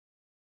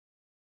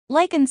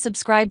Like and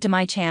subscribe to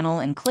my channel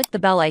and click the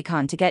bell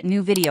icon to get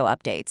new video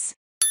updates.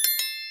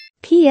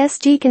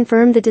 PSG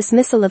confirmed the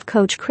dismissal of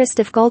coach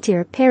Christophe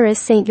Galtier. Paris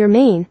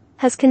Saint-Germain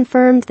has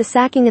confirmed the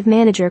sacking of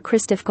manager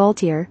Christophe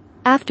Galtier.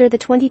 After the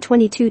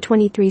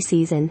 2022-23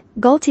 season,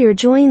 Galtier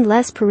joined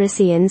Les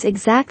Parisiens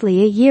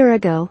exactly a year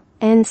ago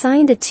and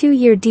signed a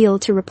 2-year deal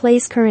to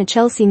replace current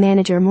Chelsea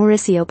manager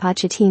Mauricio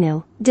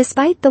Pochettino.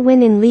 Despite the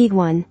win in Ligue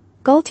 1,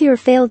 Galtier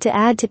failed to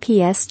add to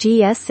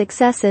PSG's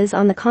successes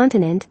on the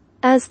continent,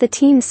 as the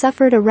team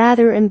suffered a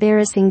rather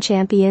embarrassing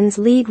Champions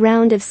League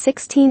round of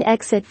 16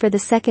 exit for the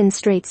second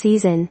straight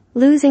season,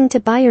 losing to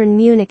Bayern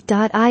Munich.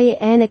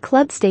 In a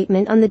club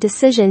statement on the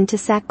decision to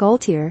sack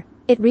Galtier,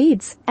 it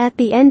reads, "At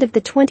the end of the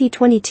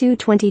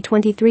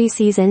 2022-2023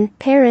 season,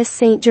 Paris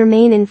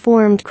Saint-Germain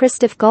informed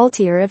Christophe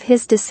Galtier of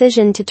his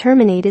decision to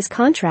terminate his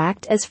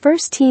contract as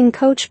first-team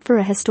coach for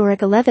a historic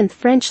 11th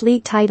French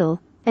League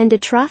title and a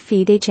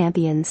Trophée des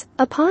Champions."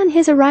 Upon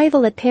his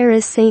arrival at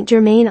Paris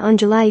Saint-Germain on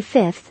July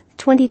 5,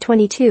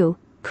 2022,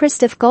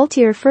 Christophe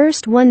Galtier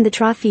first won the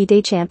Trophée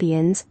des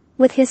Champions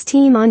with his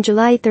team on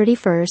July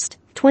 31,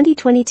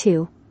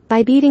 2022,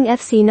 by beating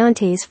FC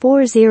Nantes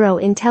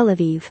 4-0 in Tel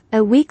Aviv.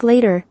 A week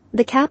later,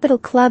 the capital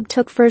club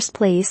took first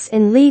place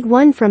in Ligue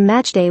 1 from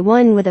matchday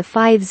 1 with a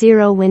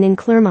 5-0 win in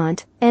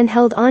Clermont, and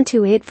held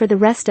onto it for the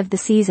rest of the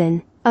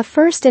season, a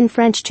first in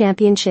French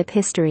championship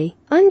history.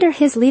 Under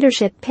his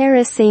leadership,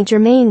 Paris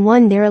Saint-Germain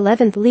won their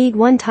 11th Ligue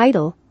 1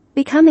 title,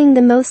 becoming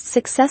the most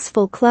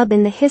successful club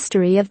in the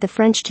history of the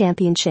French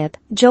championship.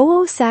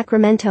 Joao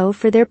Sacramento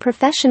for their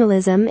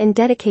professionalism and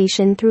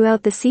dedication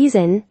throughout the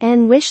season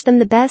and wish them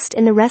the best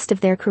in the rest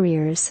of their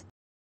careers.